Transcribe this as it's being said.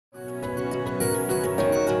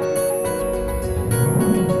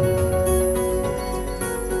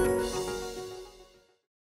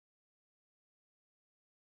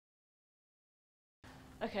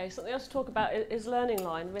Okay, something else to talk about is learning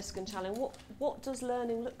line, risk and challenge. What does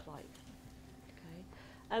learning look like?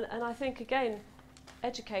 Okay, and I think, again,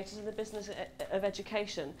 educators in the business of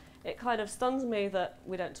education, it kind of stuns me that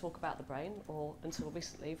we don't talk about the brain, or until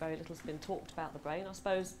recently very little's been talked about the brain. I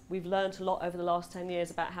suppose we've learned a lot over the last 10 years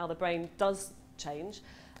about how the brain does change,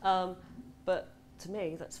 but to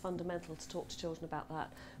me that's fundamental to talk to children about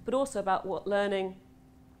that, but also about what learning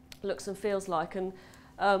looks and feels like. And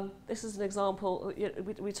this is an example.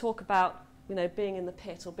 We talk about, you know, being in the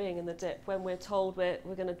pit or being in the dip. When we're told we're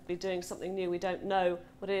going to be doing something new, we don't know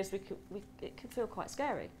what it is, it can feel quite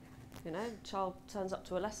scary. You know, a child turns up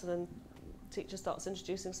to a lesson and the teacher starts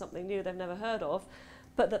introducing something new they've never heard of,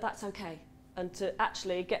 but that's okay. And to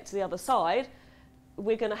actually get to the other side,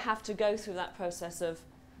 we're going to have to go through that process of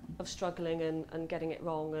struggling and getting it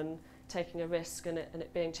wrong and taking a risk and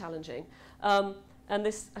it being challenging. And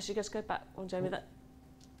this, actually, just go back on Jamie,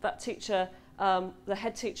 that teacher, the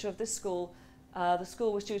head teacher of this school, the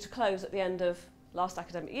school was due to close at the end of last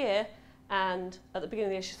academic year, and at the beginning of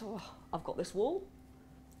the year she thought, oh, I've got this wall.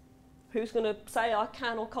 Who's going to say I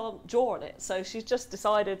can or can't draw on it? So she's just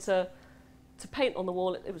decided to paint on the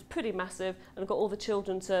wall. It was pretty massive, and got all the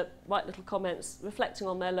children to write little comments reflecting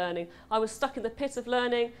on their learning. I was stuck in the pit of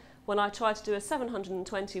learning when I tried to do a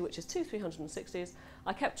 720, which is 2 360s.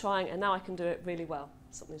 I kept trying, and now I can do it really well.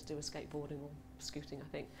 Something to do with skateboarding or scooting, I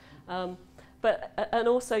think. And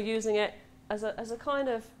also using it as a kind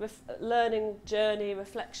of learning journey,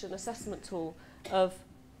 reflection, assessment tool of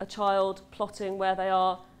a child plotting where they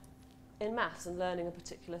are in maths and learning a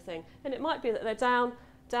particular thing. And it might be that they're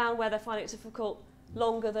down where they're finding it difficult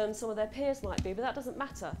longer than some of their peers might be, but that doesn't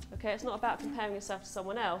matter. Okay, it's not about comparing yourself to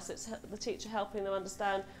someone else. It's the teacher helping them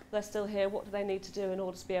understand they're still here, what do they need to do in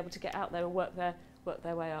order to be able to get out there and work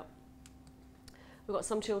their way up. We've got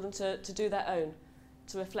some children to do their own,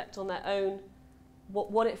 to reflect on their own,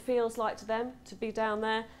 what it feels like to them to be down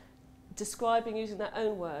there, describing using their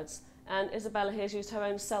own words. And Isabella here's used her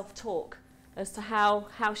own self-talk as to how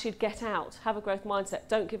she'd get out, have a growth mindset,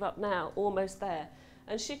 don't give up now, almost there.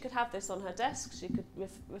 And she could have this on her desk, she could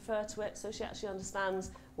refer to it, so she actually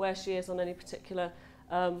understands where she is on any particular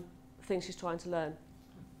thing she's trying to learn.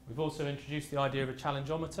 We've also introduced the idea of a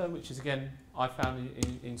challengeometer, which is, again, I found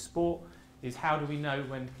in sport, is how do we know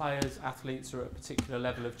when players, athletes are at a particular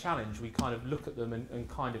level of challenge? We kind of look at them and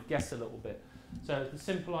kind of guess a little bit. So the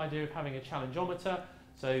simple idea of having a challengeometer,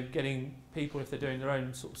 so getting people, if they're doing their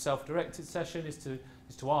own sort of self-directed session, is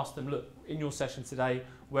to ask them, look, in your session today,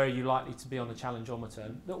 where are you likely to be on the challengeometer?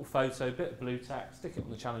 And little photo, a bit of blue tack, stick it on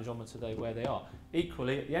the challengeometer there where they are.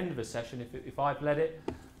 Equally, at the end of a session, if I've led it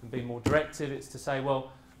and been more directive, it's to say,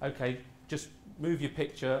 well, okay, just move your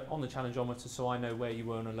picture on the challengeometer so I know where you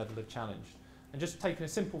were on a level of challenge. And just taking a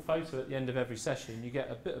simple photo at the end of every session, you get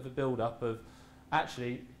a bit of a build-up of,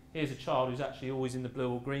 actually, here's a child who's actually always in the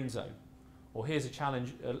blue or green zone. Or here's a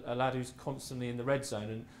challenge, a lad who's constantly in the red zone,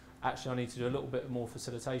 and actually I need to do a little bit more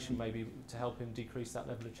facilitation maybe to help him decrease that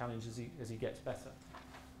level of challenge as he gets better.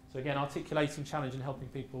 So again, articulating challenge and helping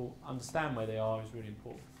people understand where they are is really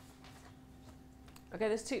important. Okay,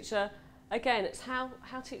 this teacher, again, it's how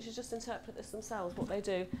teachers just interpret this themselves, what they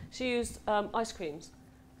do. She used ice creams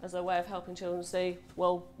as a way of helping children see,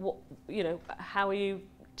 well, what, you know, how are you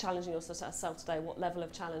challenging yourself today? What level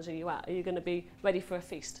of challenge are you at? Are you going to be ready for a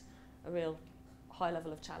feast, a real high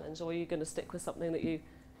level of challenge, or are you going to stick with something that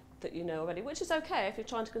you know already, which is okay if you're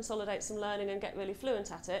trying to consolidate some learning and get really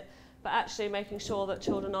fluent at it, but actually making sure that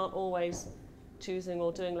children aren't always choosing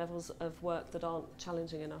or doing levels of work that aren't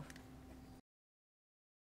challenging enough.